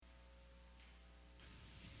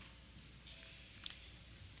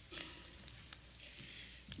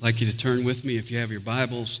I'd like you to turn with me, if you have your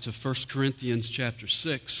Bibles, to 1 Corinthians chapter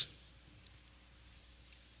 6.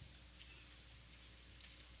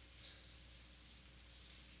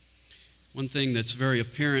 One thing that's very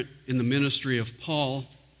apparent in the ministry of Paul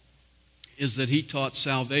is that he taught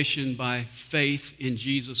salvation by faith in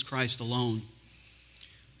Jesus Christ alone.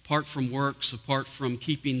 Apart from works, apart from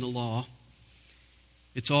keeping the law,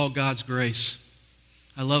 it's all God's grace.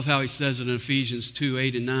 I love how he says it in Ephesians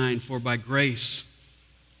 2:8 and 9, "For by grace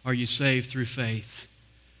are you saved through faith,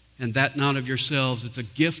 and that not of yourselves, it's a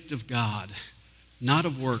gift of God, not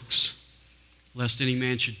of works, lest any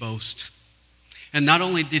man should boast." And not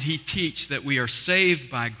only did he teach that we are saved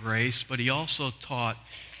by grace, but he also taught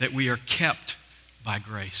that we are kept by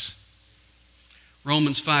grace.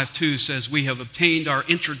 Romans 5:2 says, "We have obtained our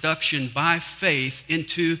introduction by faith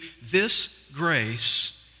into this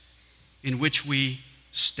grace in which we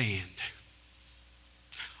stand."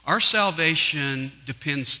 Our salvation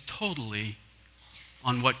depends totally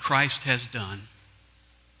on what Christ has done,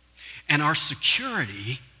 and our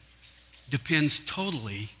security depends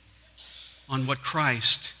totally on what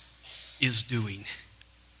Christ is doing.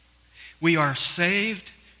 We are saved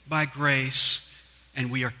by grace, and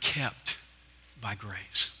we are kept by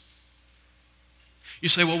grace. You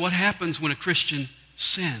say, well, what happens when a Christian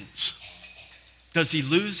sins? Does he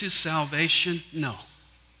lose his salvation? No.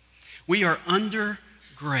 We are under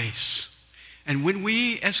grace. And when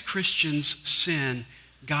we as Christians sin,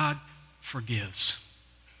 God forgives.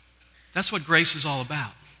 That's what grace is all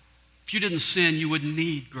about. If you didn't sin, you wouldn't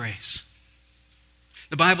need grace.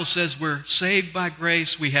 The Bible says we're saved by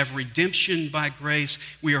grace, we have redemption by grace,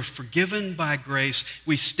 we are forgiven by grace,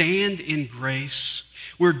 we stand in grace,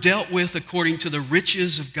 we're dealt with according to the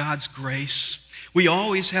riches of God's grace. We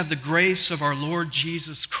always have the grace of our Lord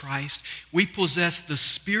Jesus Christ. We possess the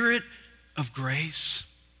Spirit of grace.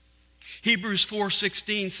 Hebrews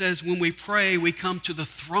 4:16 says when we pray, we come to the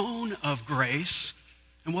throne of grace.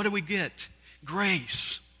 And what do we get?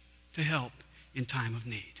 Grace to help in time of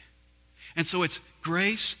need. And so it's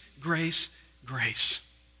grace, grace, grace.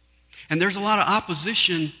 And there's a lot of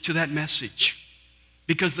opposition to that message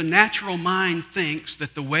because the natural mind thinks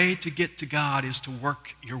that the way to get to God is to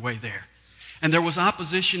work your way there. And there was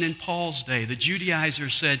opposition in Paul's day. The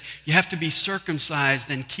Judaizers said you have to be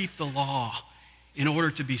circumcised and keep the law in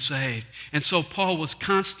order to be saved. And so Paul was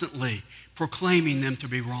constantly proclaiming them to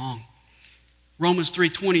be wrong. Romans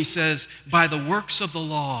 3:20 says, "By the works of the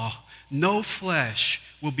law, no flesh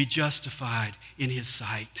will be justified in his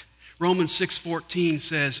sight." Romans 6:14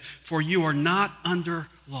 says, "For you are not under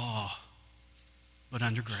law, but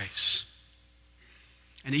under grace."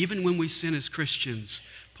 And even when we sin as Christians,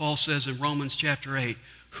 Paul says in Romans chapter 8,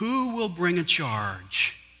 "Who will bring a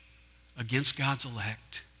charge against God's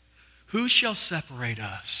elect? Who shall separate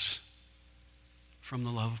us from the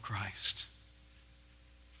love of Christ?"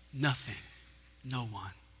 Nothing, no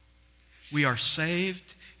one. We are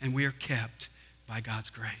saved and we are kept by God's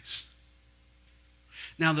grace.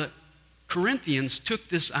 Now the Corinthians took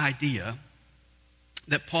this idea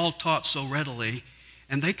that Paul taught so readily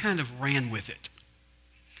and they kind of ran with it.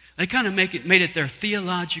 They kind of made it their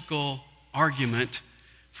theological argument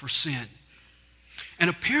for sin. And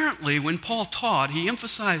apparently when Paul taught, he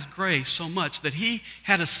emphasized grace so much that he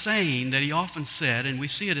had a saying that he often said, and we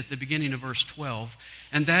see it at the beginning of verse 12,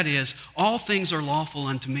 and that is, "All things are lawful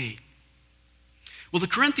unto me." Well, the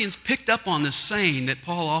Corinthians picked up on this saying that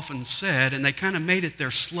Paul often said, and they kind of made it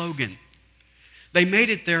their slogan. They made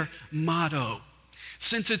it their motto.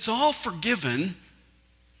 Since it's all forgiven,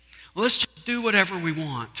 let's just do whatever we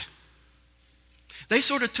want. They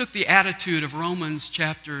sort of took the attitude of Romans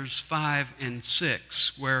chapters 5 and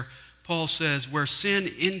 6, where Paul says, "Where sin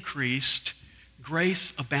increased,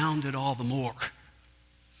 grace abounded all the more."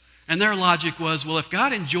 And their logic was, well, if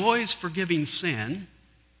God enjoys forgiving sin,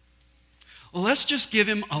 well, let's just give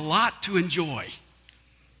him a lot to enjoy.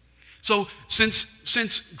 So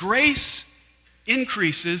since grace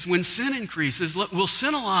increases, when sin increases, we'll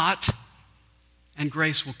sin a lot and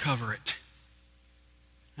grace will cover it.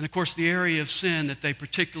 And of course, the area of sin that they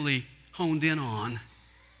particularly honed in on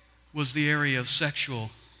was the area of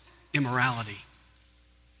sexual immorality.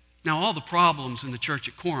 Now, all the problems in the church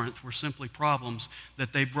at Corinth were simply problems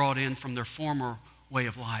that they brought in from their former way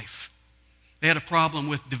of life. They had a problem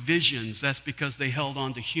with divisions. That's because they held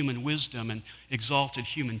on to human wisdom and exalted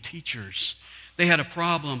human teachers. They had a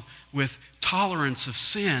problem with tolerance of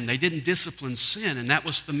sin. They didn't discipline sin, and that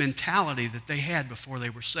was the mentality that they had before they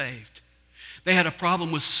were saved. They had a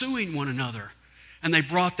problem with suing one another, and they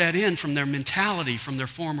brought that in from their mentality, from their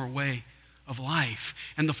former way of life.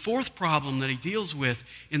 And the fourth problem that he deals with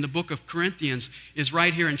in the book of Corinthians is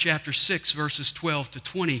right here in chapter 6, verses 12 to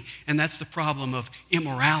 20, and that's the problem of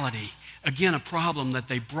immorality. Again, a problem that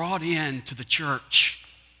they brought into the church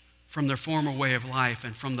from their former way of life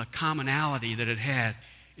and from the commonality that it had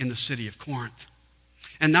in the city of Corinth.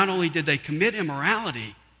 And not only did they commit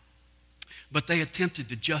immorality, but they attempted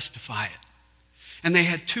to justify it. And they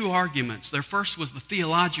had two arguments. Their first was the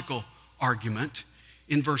theological argument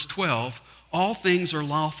in verse 12, all things are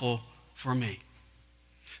lawful for me.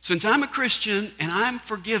 Since I'm a Christian and I'm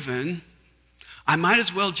forgiven, I might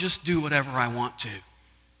as well just do whatever I want to.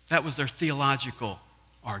 That was their theological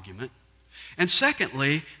argument. And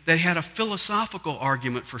secondly, they had a philosophical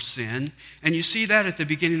argument for sin, and you see that at the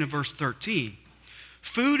beginning of verse 13.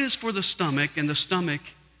 Food is for the stomach, and the stomach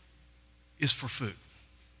is for food.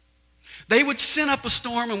 They would sin up a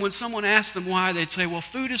storm, and when someone asked them why, they'd say, well,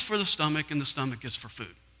 food is for the stomach, and the stomach is for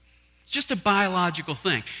food. It's just a biological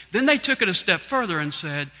thing. Then they took it a step further and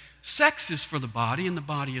said, sex is for the body, and the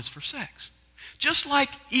body is for sex. Just like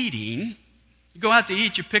eating, you go out to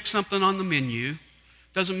eat, you pick something on the menu.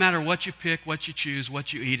 Doesn't matter what you pick, what you choose,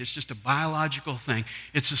 what you eat. It's just a biological thing.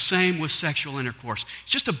 It's the same with sexual intercourse.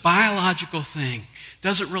 It's just a biological thing.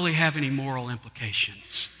 Doesn't really have any moral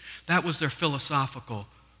implications. That was their philosophical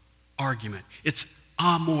argument. It's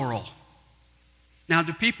amoral. Now,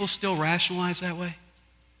 do people still rationalize that way?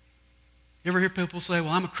 You ever hear people say, well,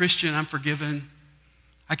 I'm a Christian, I'm forgiven,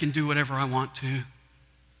 I can do whatever I want to?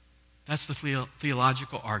 That's the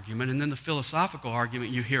theological argument. And then the philosophical argument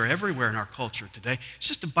you hear everywhere in our culture today, it's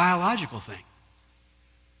just a biological thing.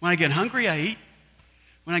 When I get hungry, I eat.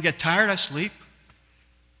 When I get tired, I sleep.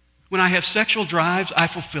 When I have sexual drives, I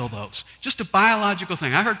fulfill those. Just a biological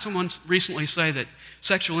thing. I heard someone recently say that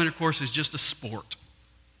sexual intercourse is just a sport.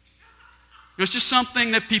 It's just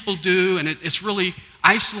something that people do, and it's really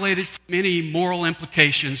isolated from any moral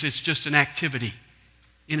implications. It's just an activity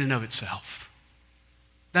in and of itself.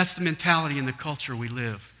 That's the mentality in the culture we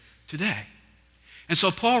live today. And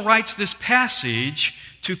so Paul writes this passage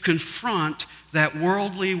to confront that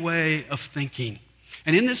worldly way of thinking.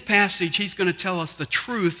 And in this passage, he's going to tell us the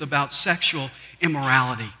truth about sexual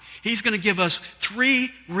immorality. He's going to give us 3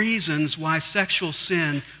 reasons why sexual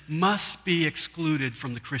sin must be excluded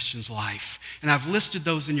from the Christian's life. And I've listed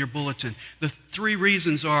those in your bulletin. The 3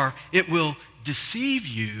 reasons are, it will deceive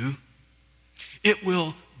you, it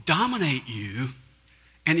will dominate you,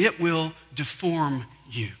 and it will deform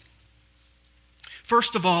you.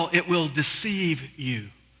 First of all, it will deceive you.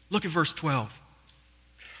 Look at verse 12.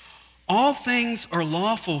 All things are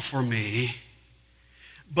lawful for me,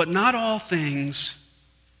 but not all things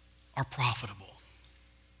are profitable.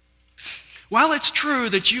 While it's true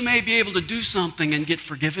that you may be able to do something and get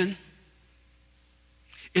forgiven,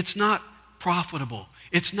 it's not profitable.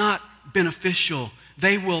 It's not beneficial.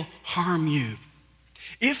 They will harm you.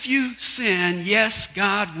 If you sin, yes,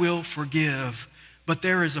 God will forgive, but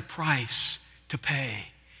there is a price to pay,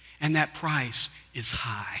 and that price is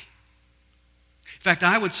high. In fact,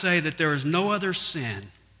 I would say that there is no other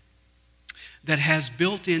sin that has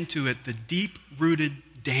built into it the deep-rooted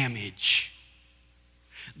damage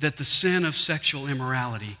that the sin of sexual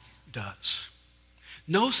immorality does.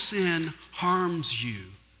 No sin harms you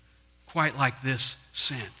quite like this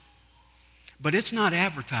sin, but it's not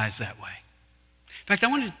advertised that way. In fact, I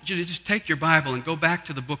wanted you to just take your Bible and go back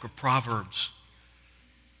to the book of Proverbs.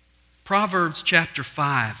 Proverbs chapter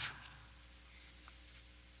 5.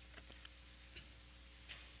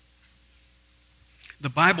 The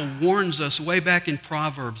Bible warns us way back in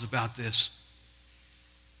Proverbs about this.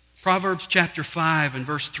 Proverbs chapter 5 and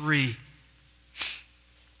verse 3.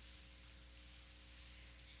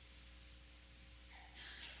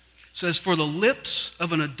 Says, for the lips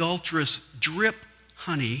of an adulteress drip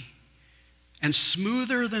honey, and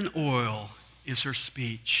smoother than oil is her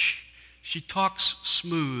speech. She talks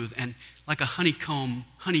smooth, and like a honeycomb,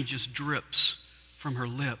 honey just drips from her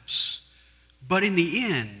lips. But in the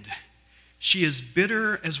end, she is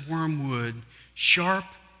bitter as wormwood, sharp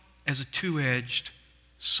as a two-edged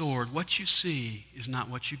sword. What you see is not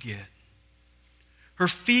what you get. Her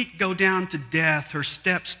feet go down to death. Her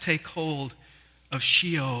steps take hold of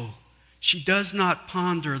Sheol. She does not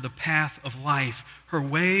ponder the path of life. Her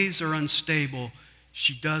ways are unstable.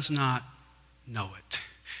 She does not know it.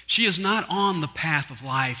 She is not on the path of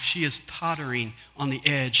life. She is tottering on the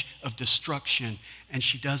edge of destruction, and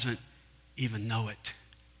she doesn't even know it.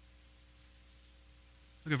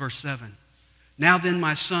 Look at verse 7. Now then,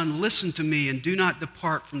 my son, listen to me and do not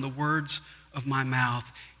depart from the words of my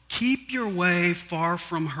mouth. Keep your way far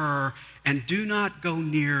from her and do not go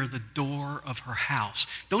near the door of her house.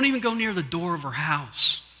 Don't even go near the door of her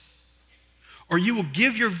house. Or you will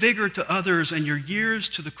give your vigor to others and your years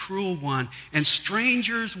to the cruel one, and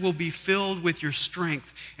strangers will be filled with your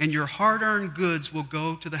strength, and your hard-earned goods will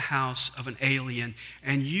go to the house of an alien,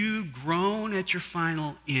 and you groan at your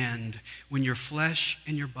final end when your flesh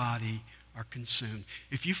and your body are consumed.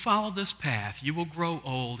 If you follow this path, you will grow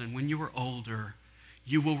old, and when you are older,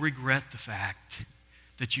 you will regret the fact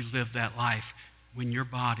that you lived that life when your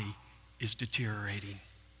body is deteriorating.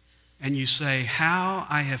 And you say, how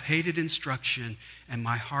I have hated instruction, and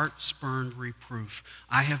my heart spurned reproof.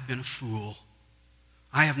 I have been a fool.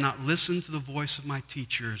 I have not listened to the voice of my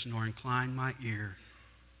teachers, nor inclined my ear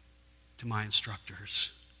to my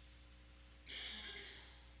instructors.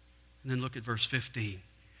 And then look at verse 15.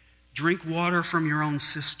 Drink water from your own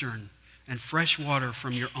cistern, and fresh water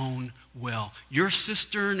from your own well. Your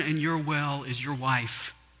cistern and your well is your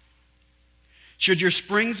wife. Should your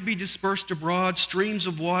springs be dispersed abroad, streams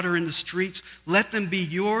of water in the streets, let them be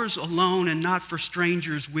yours alone and not for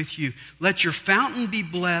strangers with you. Let your fountain be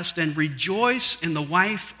blessed, and rejoice in the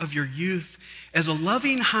wife of your youth. As a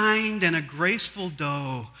loving hind and a graceful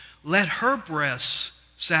doe, let her breasts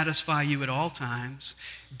satisfy you at all times.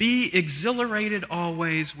 Be exhilarated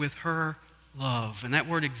always with her love. And that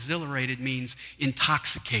word exhilarated means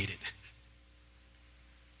intoxicated.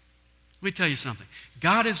 Let me tell you something.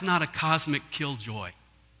 God is not a cosmic killjoy.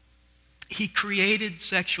 He created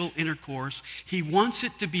sexual intercourse. He wants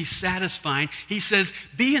it to be satisfying. He says,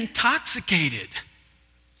 be intoxicated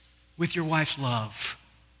with your wife's love.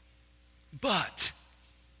 But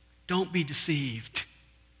don't be deceived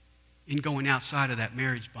in going outside of that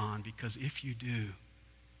marriage bond, because if you do,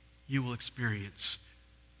 you will experience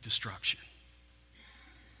destruction.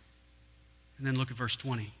 And then look at verse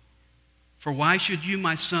 20. For why should you,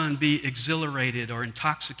 my son, be exhilarated or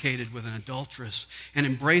intoxicated with an adulteress and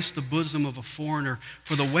embrace the bosom of a foreigner?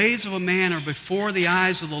 For the ways of a man are before the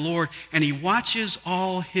eyes of the Lord, and he watches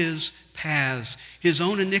all his paths. His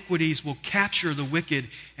own iniquities will capture the wicked,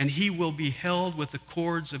 and he will be held with the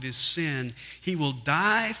cords of his sin. He will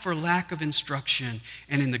die for lack of instruction,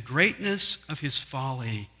 and in the greatness of his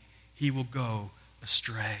folly he will go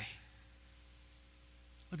astray.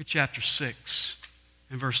 Look at chapter 6.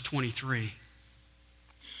 In verse 23.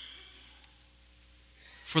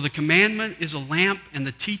 For the commandment is a lamp, and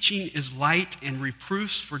the teaching is light, and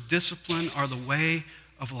reproofs for discipline are the way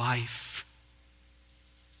of life.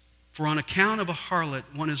 For on account of a harlot,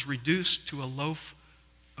 one is reduced to a loaf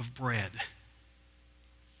of bread.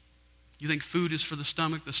 You think food is for the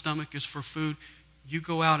stomach is for food? You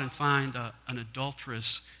go out and find an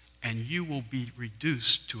adulteress, and you will be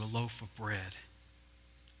reduced to a loaf of bread.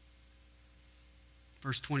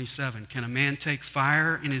 Verse 27, can a man take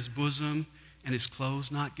fire in his bosom and his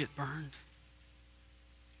clothes not get burned?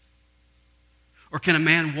 Or can a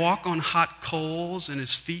man walk on hot coals and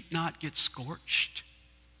his feet not get scorched?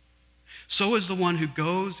 So is the one who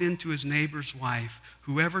goes into his neighbor's wife.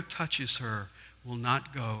 Whoever touches her will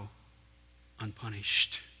not go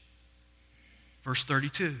unpunished. Verse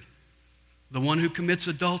 32, the one who commits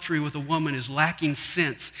adultery with a woman is lacking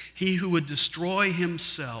sense. He who would destroy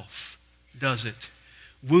himself does it.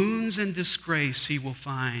 Wounds and disgrace he will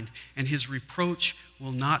find, and his reproach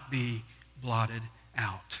will not be blotted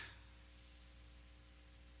out.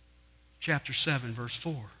 Chapter 7, verse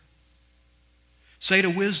 4. Say to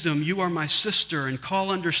wisdom, you are my sister, and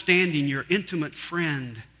call understanding your intimate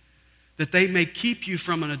friend, that they may keep you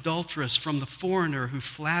from an adulteress, from the foreigner who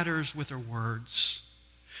flatters with her words.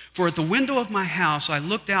 For at the window of my house I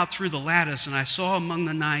looked out through the lattice, and I saw among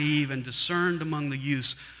the naive and discerned among the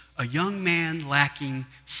youths a young man lacking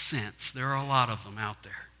sense. There are a lot of them out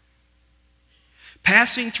there.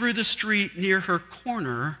 Passing through the street near her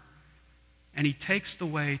corner, and he takes the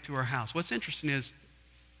way to her house. What's interesting is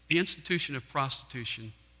the institution of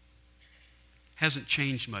prostitution hasn't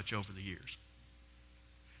changed much over the years.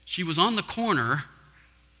 She was on the corner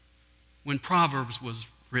when Proverbs was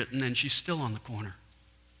written, and she's still on the corner.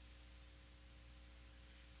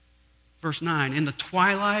 Verse 9, in the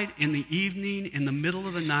twilight, in the evening, in the middle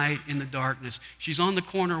of the night, in the darkness. She's on the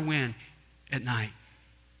corner when? At night.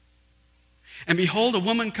 And behold, a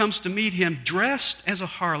woman comes to meet him, dressed as a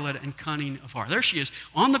harlot and cunning of heart. There she is,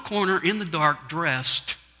 on the corner in the dark,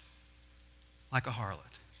 dressed like a harlot.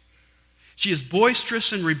 She is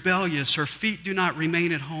boisterous and rebellious. Her feet do not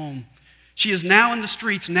remain at home. She is now in the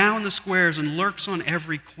streets, now in the squares, and lurks on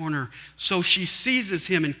every corner. So she seizes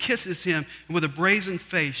him and kisses him, and with a brazen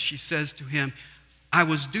face she says to him, I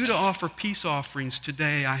was due to offer peace offerings.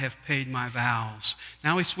 Today I have paid my vows.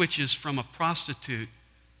 Now he switches from a prostitute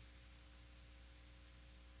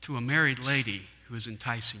to a married lady who is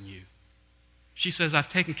enticing you. She says, I've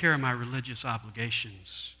taken care of my religious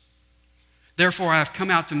obligations. Therefore, I have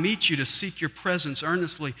come out to meet you, to seek your presence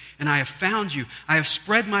earnestly, and I have found you. I have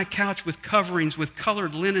spread my couch with coverings, with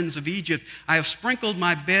colored linens of Egypt. I have sprinkled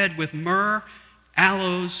my bed with myrrh,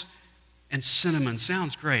 aloes, and cinnamon.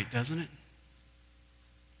 Sounds great, doesn't it?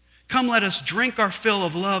 Come, let us drink our fill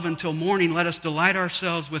of love until morning. Let us delight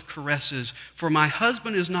ourselves with caresses. For my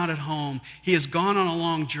husband is not at home. He has gone on a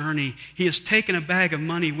long journey. He has taken a bag of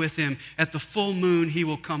money with him. At the full moon he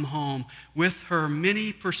will come home. With her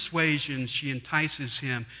many persuasions she entices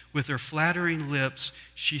him. With her flattering lips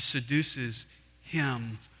she seduces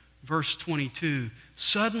him. Verse 22,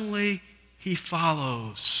 suddenly he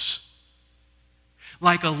follows.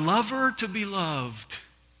 Like a lover to be loved.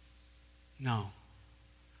 No.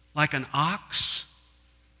 Like an ox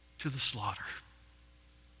to the slaughter.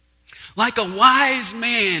 Like a wise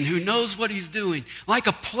man who knows what he's doing. Like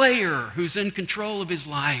a player who's in control of his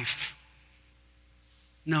life.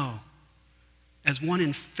 No, as one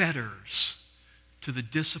in fetters to the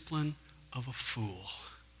discipline of a fool.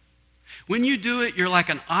 When you do it, you're like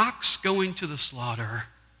an ox going to the slaughter,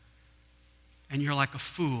 and you're like a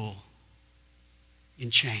fool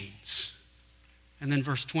in chains. And then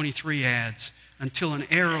verse 23 adds, until an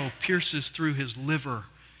arrow pierces through his liver,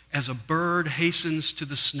 as a bird hastens to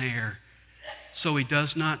the snare, so he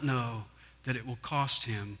does not know that it will cost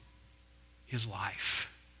him his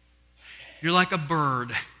life. You're like a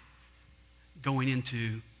bird going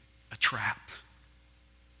into a trap.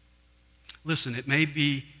 Listen, it may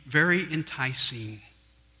be very enticing,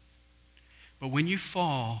 but when you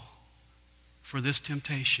fall for this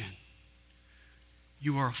temptation,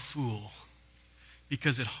 you are a fool.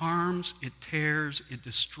 Because it harms, it tears, it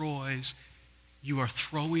destroys. You are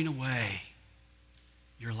throwing away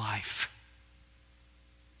your life.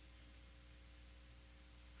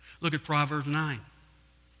 Look at Proverbs 9,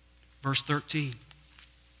 verse 13.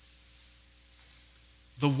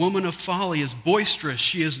 The woman of folly is boisterous.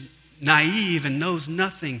 She is naive and knows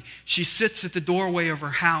nothing. She sits at the doorway of her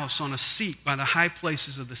house on a seat by the high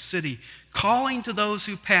places of the city, calling to those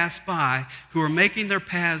who pass by, who are making their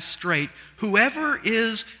paths straight. Whoever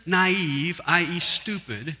is naive, i.e.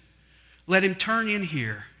 stupid, let him turn in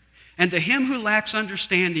here. And to him who lacks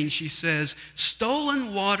understanding, she says,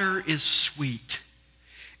 stolen water is sweet,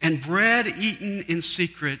 and bread eaten in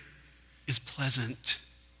secret is pleasant.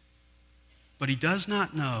 But he does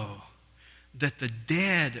not know that the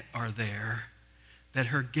dead are there, that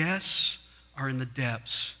her guests are in the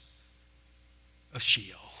depths of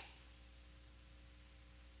Sheol.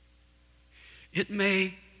 It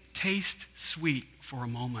may taste sweet for a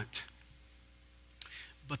moment,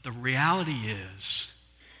 but the reality is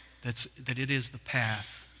that it is the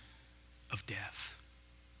path of death.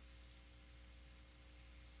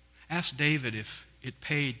 Ask David if it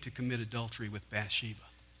paid to commit adultery with Bathsheba.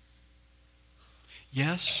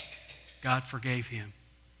 Yes, God forgave him.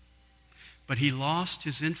 But he lost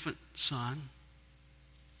his infant son.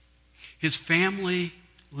 His family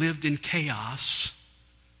lived in chaos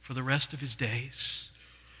for the rest of his days.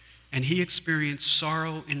 And he experienced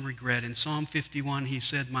sorrow and regret. In Psalm 51, he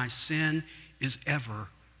said, my sin is ever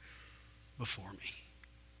before me.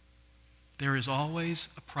 There is always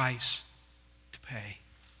a price to pay.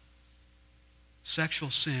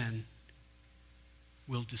 Sexual sin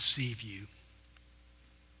will deceive you.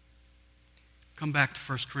 Come back to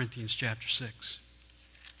 1 Corinthians chapter 6.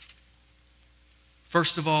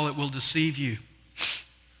 First of all, it will deceive you.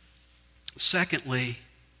 Secondly,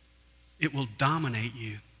 it will dominate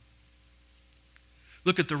you.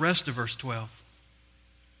 Look at the rest of verse 12.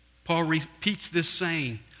 Paul repeats this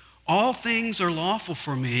saying, all things are lawful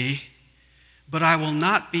for me, but I will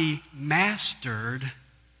not be mastered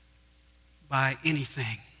by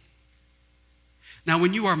anything. Now,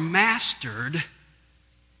 when you are mastered,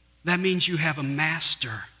 that means you have a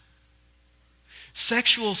master.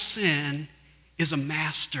 Sexual sin is a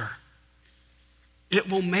master.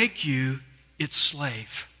 It will make you its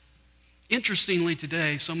slave. Interestingly,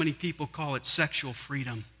 today, so many people call it sexual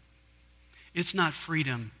freedom. It's not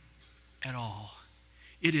freedom at all.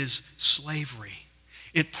 It is slavery.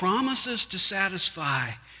 It promises to satisfy,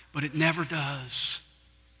 but it never does.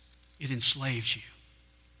 It enslaves you.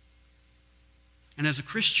 And as a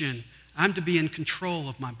Christian, I'm to be in control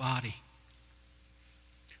of my body.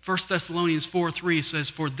 1 Thessalonians 4:3 says,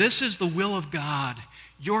 for this is the will of God,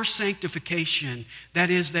 your sanctification, that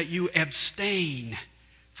is, that you abstain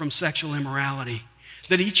from sexual immorality,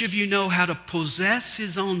 that each of you know how to possess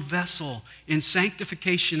his own vessel in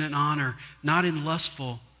sanctification and honor, not in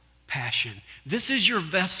lustful passion. This is your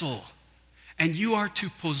vessel, and you are to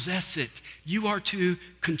possess it. You are to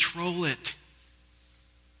control it.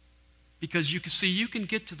 Because you can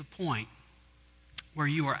get to the point where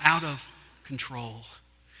you are out of control,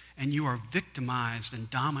 and you are victimized and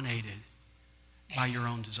dominated by your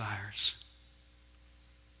own desires.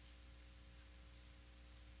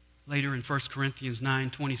 Later in 1 Corinthians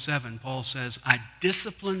 9:27, Paul says, I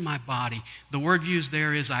discipline my body. The word used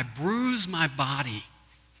there is I bruise my body.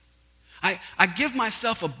 I give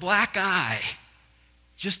myself a black eye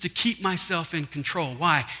just to keep myself in control.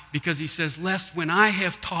 Why? Because he says, lest when I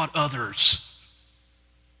have taught others,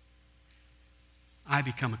 I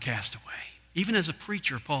become a castaway. Even as a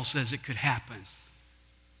preacher, Paul says it could happen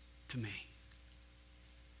to me.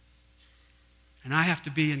 And I have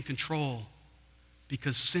to be in control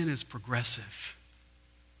because sin is progressive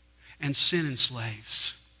and sin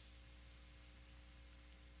enslaves.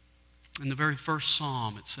 In the very first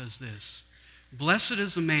psalm, it says this, blessed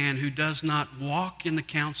is the man who does not walk in the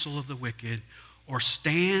counsel of the wicked, or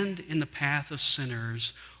stand in the path of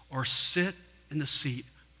sinners, or sit in the seat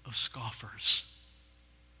of scoffers.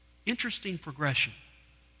 Interesting progression.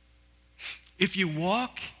 If you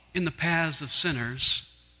walk in the paths of sinners,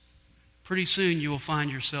 pretty soon you will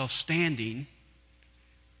find yourself standing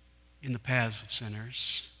in the paths of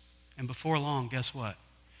sinners. And before long, guess what?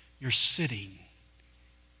 You're sitting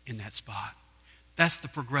in that spot. That's the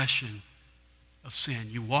progression of sin.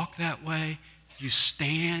 You walk that way, you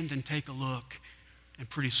stand and take a look, and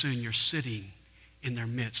pretty soon you're sitting in their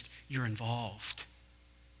midst. You're involved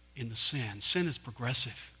in the sin. Sin is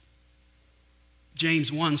progressive.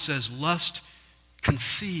 James 1 says, lust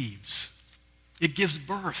conceives. It gives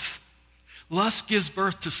birth. Lust gives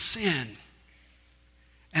birth to sin.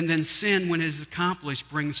 And then sin, when it is accomplished,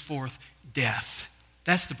 brings forth death.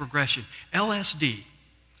 That's the progression. LSD.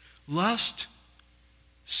 Lust,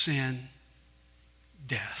 sin,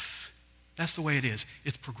 death. That's the way it is.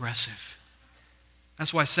 It's progressive.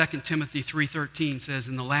 That's why 2 Timothy 3:13 says,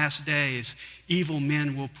 in the last days, evil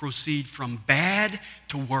men will proceed from bad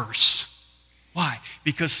to worse. Why?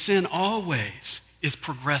 Because sin always is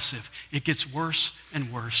progressive. It gets worse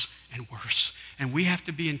and worse and worse. And we have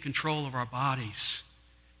to be in control of our bodies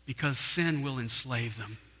because sin will enslave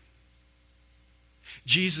them.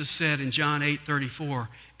 Jesus said in John 8:34,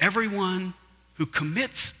 everyone who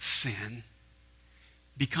commits sin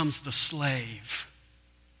becomes the slave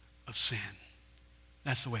of sin.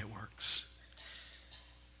 That's the way it works.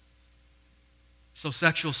 So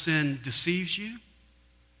sexual sin deceives you.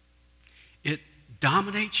 It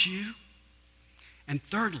dominates you. And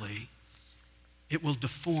thirdly, it will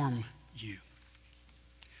deform you.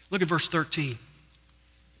 Look at verse 13.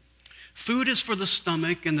 Food is for the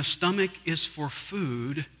stomach, and the stomach is for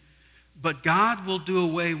food, but God will do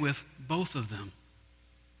away with both of them.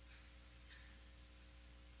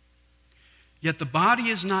 Yet the body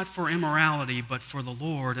is not for immorality, but for the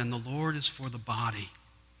Lord, and the Lord is for the body.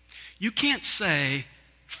 You can't say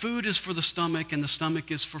food is for the stomach, and the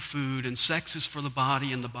stomach is for food, and sex is for the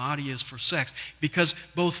body, and the body is for sex, because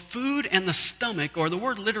both food and the stomach, or the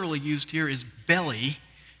word literally used here is belly,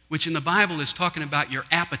 which in the Bible is talking about your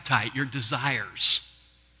appetite, your desires.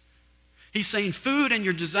 He's saying food and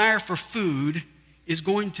your desire for food is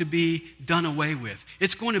going to be done away with.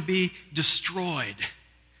 It's going to be destroyed.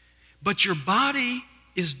 But your body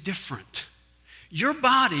is different. Your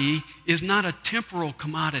body is not a temporal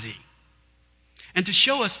commodity. And to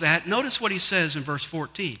show us that, notice what he says in verse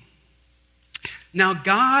 14. Now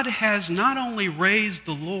God has not only raised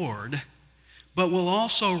the Lord, but will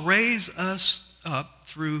also raise us up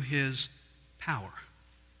through his power.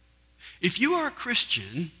 If you are a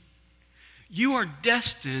Christian, you are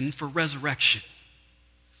destined for resurrection.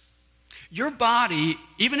 Your body,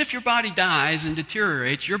 even if your body dies and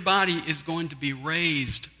deteriorates, your body is going to be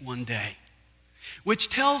raised one day. Which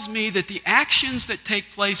tells me that the actions that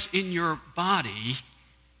take place in your body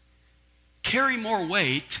carry more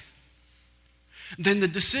weight than the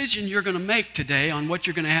decision you're going to make today on what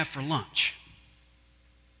you're going to have for lunch.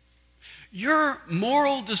 Your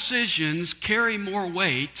moral decisions carry more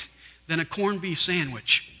weight than a corned beef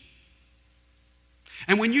sandwich.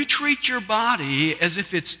 And when you treat your body as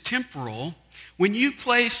if it's temporal, when you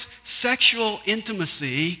place sexual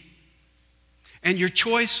intimacy and your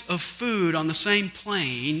choice of food on the same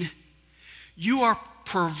plane, you are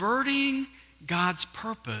perverting God's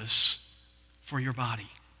purpose for your body.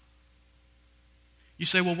 You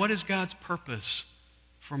say, well, what is God's purpose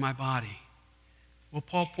for my body? Well,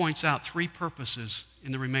 Paul points out three purposes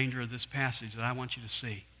in the remainder of this passage that I want you to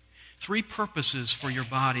see. Three purposes for your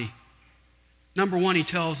body. Number one, he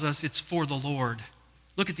tells us it's for the Lord.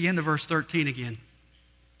 Look at the end of verse 13 again.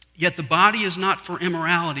 Yet the body is not for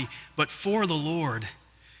immorality, but for the Lord,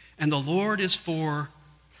 and the Lord is for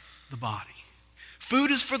the body. Food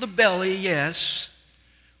is for the belly, yes,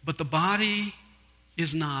 but the body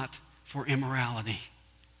is not for immorality.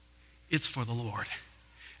 It's for the Lord.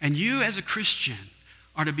 And you as a Christian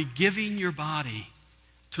are to be giving your body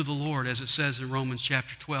to the Lord, as it says in Romans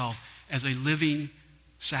chapter 12, as a living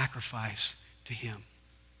sacrifice to him.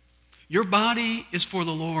 Your body is for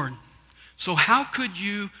the Lord. So how could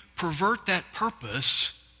you pervert that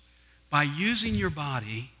purpose by using your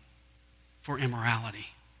body for immorality?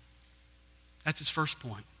 That's his first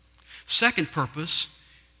point. Second purpose,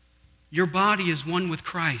 your body is one with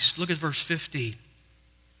Christ. Look at verse 15.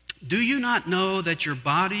 Do you not know that your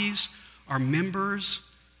bodies are members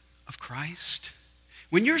of Christ?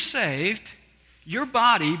 When you're saved, your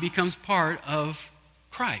body becomes part of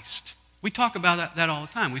Christ. We talk about that all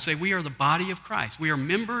the time. We say we are the body of Christ. We are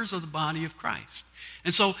members of the body of Christ.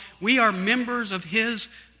 And so we are members of his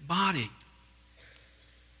body.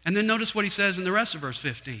 And then notice what he says in the rest of verse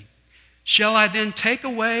 15. Shall I then take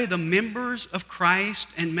away the members of Christ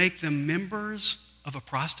and make them members of a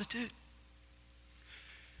prostitute?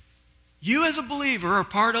 You as a believer are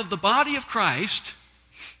part of the body of Christ.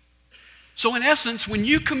 So in essence, when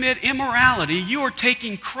you commit immorality, you are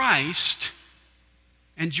taking Christ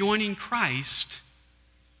and joining Christ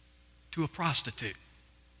to a prostitute.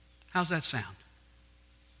 How's that sound?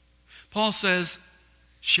 Paul says,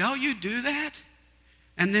 shall you do that?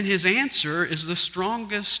 And then his answer is the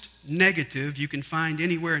strongest negative you can find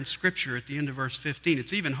anywhere in Scripture at the end of verse 15.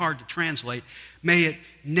 It's even hard to translate. May it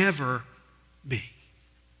never be.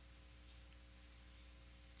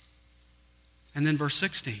 And then verse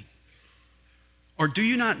 16. Or do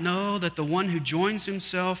you not know that the one who joins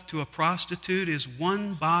himself to a prostitute is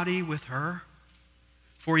one body with her?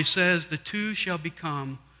 For he says, the two shall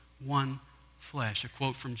become one flesh. A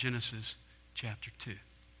quote from Genesis chapter 2.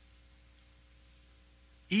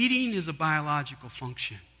 Eating is a biological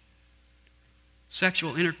function.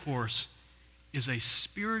 Sexual intercourse is a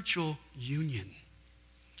spiritual union.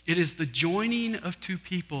 It is the joining of two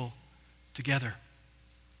people together.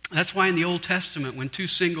 That's why in the Old Testament, when two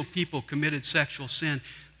single people committed sexual sin,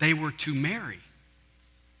 they were to marry,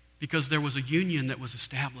 because there was a union that was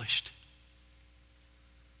established.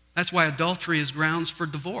 That's why adultery is grounds for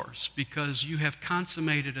divorce, because you have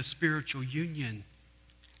consummated a spiritual union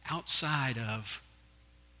outside of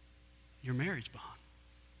your marriage bond.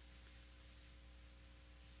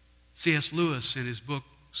 C.S. Lewis, in his book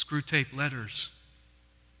Screwtape Letters,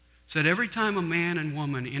 said every time a man and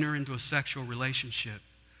woman enter into a sexual relationship,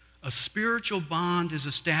 a spiritual bond is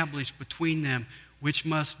established between them, which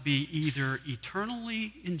must be either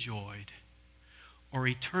eternally enjoyed or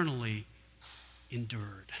eternally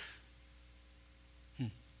endured.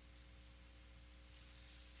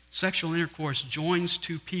 Sexual intercourse joins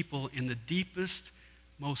two people in the deepest,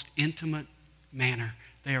 most intimate manner.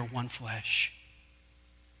 They are one flesh.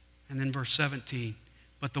 And then verse 17,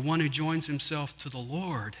 but the one who joins himself to the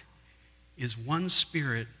Lord is one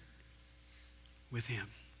spirit with him.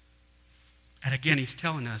 And again, he's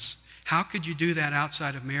telling us, how could you do that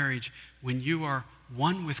outside of marriage when you are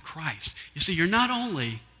one with Christ? You see, you're not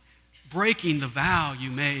only breaking the vow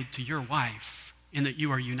you made to your wife in that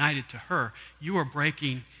you are united to her, you are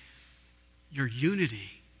breaking your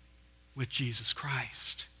unity with Jesus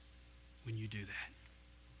Christ when you do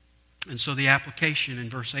that. And so the application in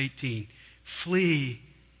verse 18, flee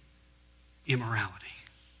immorality.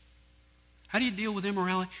 How do you deal with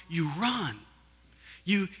immorality? You run.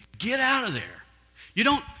 You get out of there. You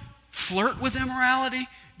don't flirt with immorality.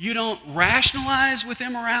 You don't rationalize with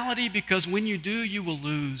immorality, because when you do, you will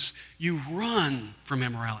lose. You run from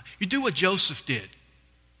immorality. You do what Joseph did.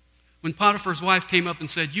 When Potiphar's wife came up and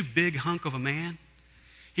said, you big hunk of a man,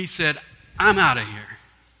 he said, I'm out of here.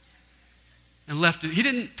 And left it. He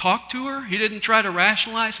didn't talk to her. He didn't try to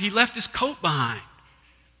rationalize. He left his coat behind.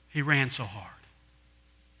 He ran so hard.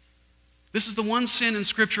 This is the one sin in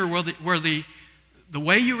Scripture where the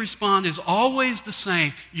way you respond is always the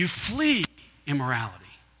same. You flee immorality.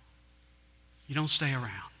 You don't stay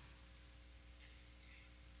around.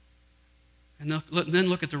 And then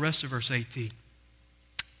look at the rest of verse 18.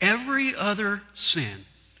 Every other sin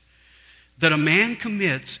that a man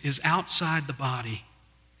commits is outside the body,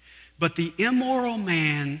 but the immoral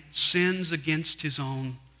man sins against his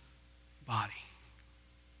own body.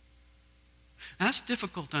 Now, that's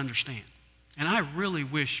difficult to understand. And I really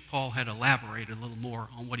wish Paul had elaborated a little more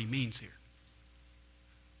on what he means here.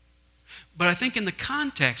 But I think in the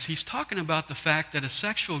context, he's talking about the fact that a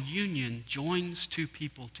sexual union joins two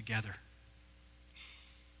people together.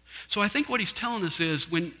 So I think what he's telling us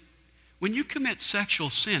is when you commit sexual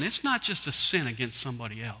sin, it's not just a sin against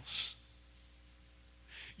somebody else.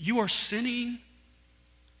 You are sinning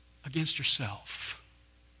against yourself,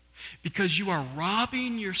 because you are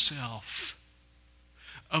robbing yourself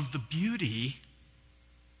of the beauty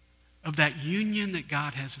of that union that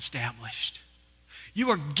God has established. You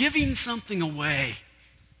are giving something away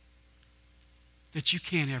that you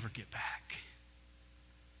can't ever get back.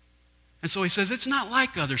 And so he says, it's not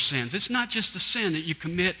like other sins. It's not just a sin that you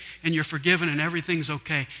commit and you're forgiven and everything's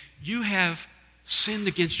okay. You have sinned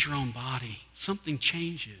against your own body. Something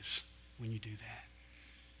changes when you do that.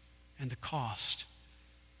 And the cost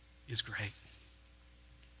is great.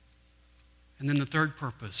 And then the third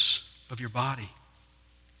purpose of your body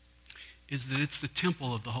is that it's the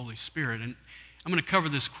temple of the Holy Spirit. And I'm going to cover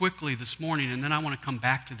this quickly this morning, and then I want to come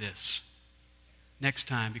back to this next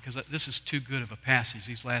time because this is too good of a passage.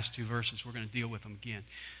 These last two verses, we're going to deal with them again.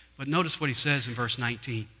 But notice what he says in verse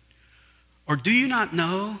 19. Or do you not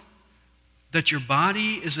know that your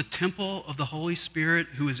body is a temple of the Holy Spirit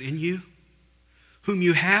who is in you, whom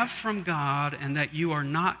you have from God, and that you are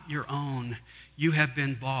not your own? You have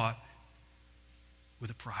been bought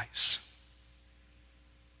with a price.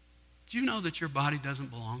 Do you know that your body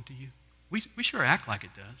doesn't belong to you? We sure act like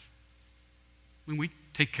it does. When we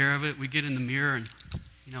take care of it, we get in the mirror and,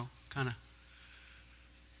 kind of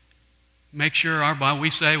make sure our body, we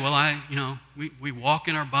say, we walk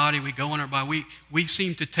in our body, we go in our body. We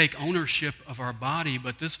seem to take ownership of our body,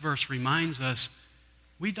 but this verse reminds us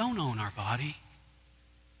we don't own our body.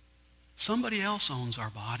 Somebody else owns our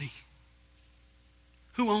body.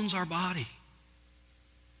 Who owns our body?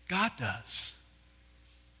 God does.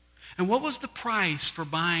 And what was the price for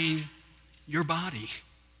buying your body?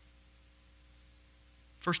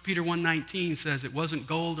 1 Peter 1:19 says it wasn't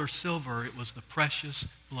gold or silver, it was the precious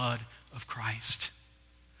blood of Christ.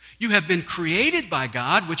 You have been created by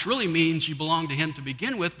God, which really means you belong to him to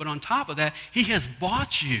begin with, but on top of that, he has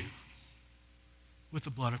bought you with the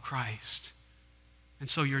blood of Christ. And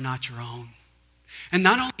so you're not your own. And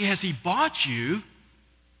not only has he bought you,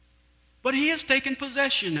 but he has taken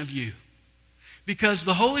possession of you. Because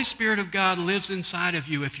the Holy Spirit of God lives inside of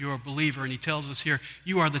you if you're a believer. And he tells us here,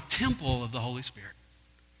 you are the temple of the Holy Spirit.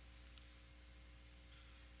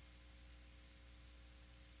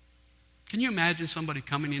 Can you imagine somebody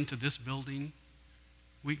coming into this building?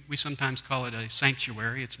 We sometimes call it a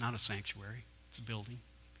sanctuary. It's not a sanctuary. It's a building.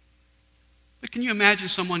 But can you imagine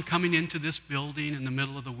someone coming into this building in the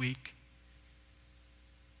middle of the week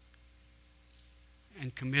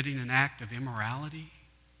and committing an act of immorality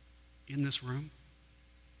in this room?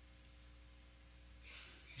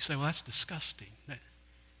 You say, well, that's disgusting.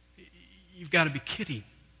 You've got to be kidding.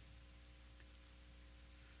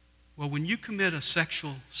 Well, when you commit a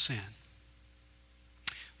sexual sin,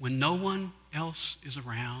 when no one else is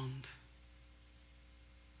around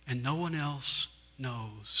and no one else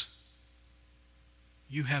knows,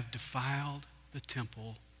 you have defiled the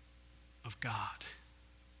temple of God.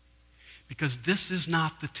 Because this is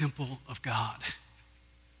not the temple of God.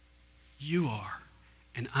 You are,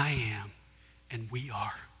 and I am, and we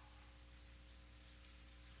are.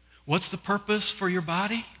 What's the purpose for your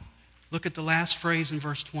body? Look at the last phrase in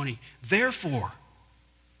verse 20. Therefore,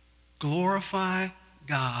 glorify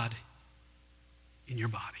God in your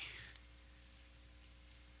body.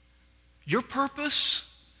 Your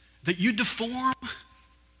purpose that you deform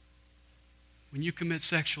when you commit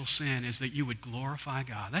sexual sin is that you would glorify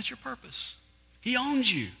God. That's your purpose. He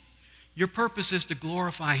owns you. Your purpose is to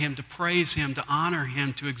glorify him, to praise him, to honor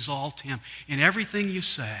him, to exalt him in everything you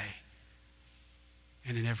say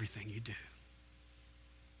and in everything you do.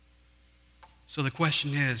 So the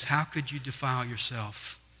question is, how could you defile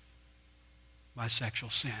yourself by sexual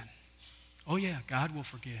sin? Oh yeah, God will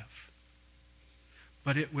forgive.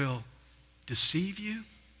 But it will deceive you,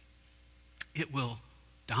 it will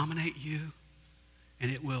dominate you,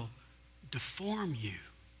 and it will deform you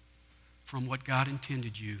from what God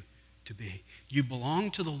intended you to be. You belong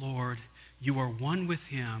to the Lord. You are one with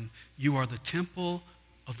him. You are the temple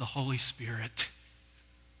of the Holy Spirit.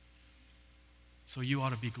 So you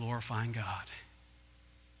ought to be glorifying God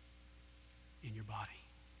in your body.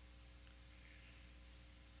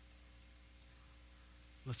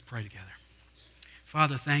 Let's pray together.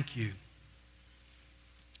 Father, thank you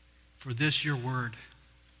for this, your word.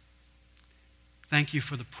 Thank you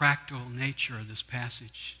for the practical nature of this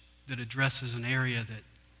passage that addresses an area that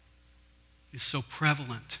is so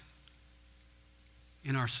prevalent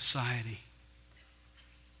in our society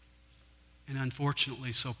and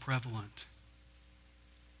unfortunately so prevalent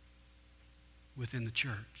within the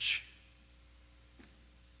church.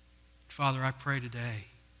 Father, I pray today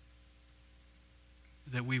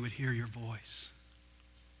that we would hear your voice,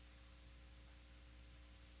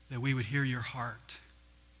 that we would hear your heart,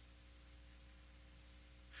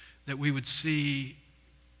 that we would see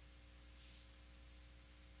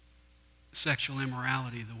sexual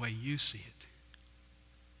immorality the way you see it.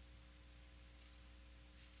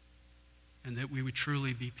 And that we would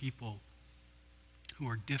truly be people who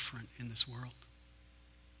are different in this world.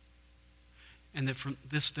 And that from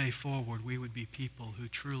this day forward, we would be people who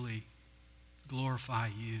truly glorify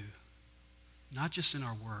you, not just in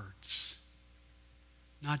our words,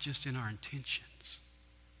 not just in our intentions,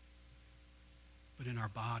 but in our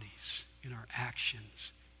bodies, in our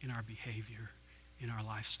actions, in our behavior, in our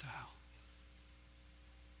lifestyle.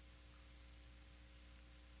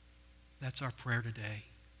 That's our prayer today.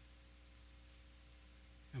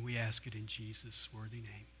 And we ask it in Jesus' worthy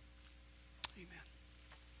name. Amen.